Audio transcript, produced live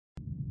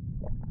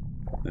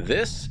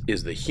This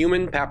is the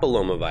human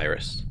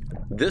papillomavirus.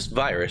 This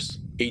virus,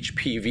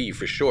 HPV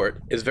for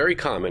short, is very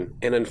common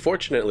and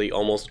unfortunately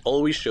almost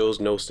always shows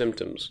no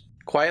symptoms,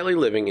 quietly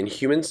living in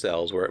human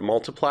cells where it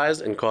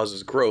multiplies and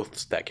causes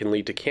growths that can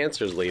lead to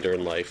cancers later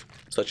in life,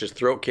 such as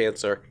throat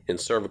cancer and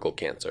cervical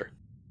cancer.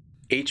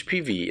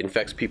 HPV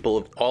infects people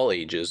of all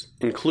ages,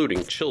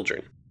 including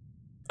children.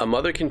 A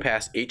mother can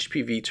pass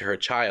HPV to her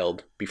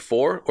child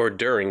before or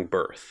during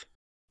birth.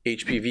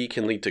 HPV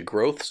can lead to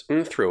growths in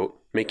the throat,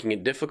 making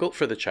it difficult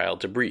for the child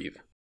to breathe.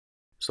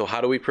 So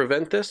how do we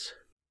prevent this?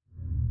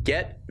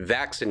 Get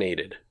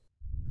vaccinated.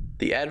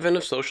 The advent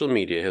of social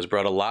media has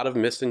brought a lot of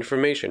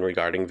misinformation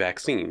regarding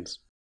vaccines.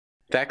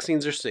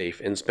 Vaccines are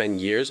safe and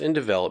spend years in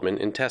development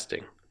and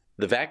testing.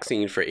 The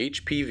vaccine for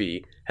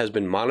HPV has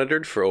been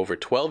monitored for over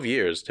 12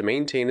 years to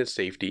maintain its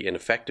safety and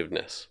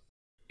effectiveness.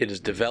 It is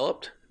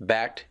developed,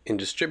 backed, and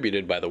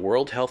distributed by the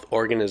World Health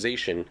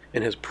Organization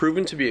and has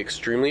proven to be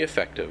extremely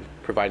effective,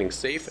 providing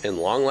safe and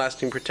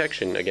long-lasting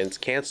protection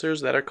against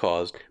cancers that are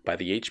caused by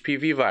the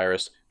HPV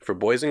virus for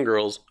boys and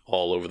girls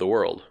all over the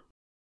world.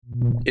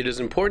 It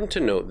is important to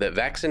note that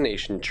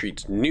vaccination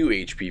treats new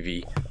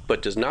HPV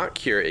but does not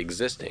cure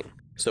existing,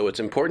 so it's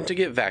important to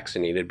get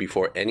vaccinated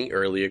before any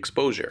early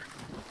exposure.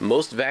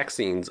 Most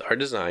vaccines are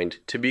designed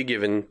to be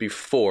given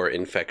before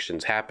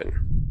infections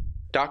happen.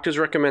 Doctors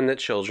recommend that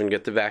children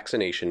get the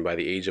vaccination by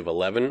the age of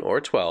 11 or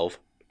 12,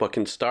 but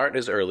can start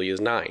as early as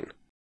 9.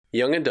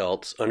 Young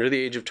adults under the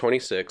age of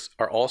 26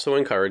 are also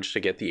encouraged to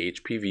get the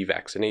HPV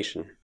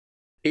vaccination.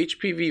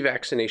 HPV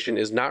vaccination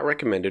is not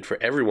recommended for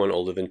everyone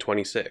older than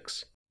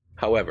 26.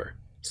 However,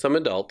 some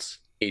adults,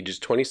 ages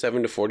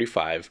 27 to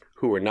 45,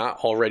 who are not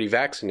already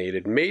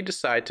vaccinated may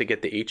decide to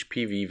get the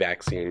HPV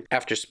vaccine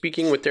after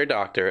speaking with their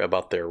doctor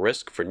about their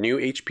risk for new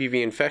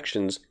HPV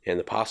infections and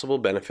the possible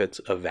benefits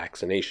of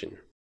vaccination.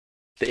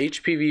 The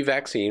HPV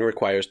vaccine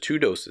requires 2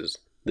 doses,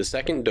 the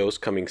second dose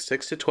coming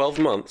 6 to 12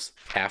 months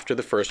after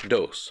the first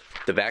dose.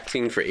 The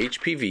vaccine for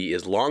HPV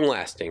is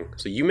long-lasting,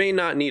 so you may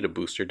not need a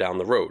booster down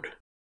the road.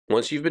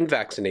 Once you've been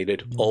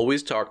vaccinated,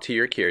 always talk to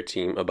your care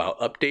team about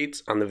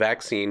updates on the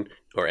vaccine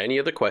or any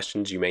other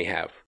questions you may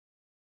have.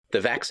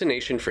 The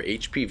vaccination for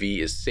HPV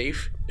is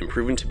safe and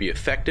proven to be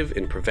effective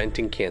in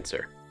preventing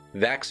cancer.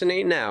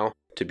 Vaccinate now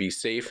to be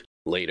safe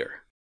later.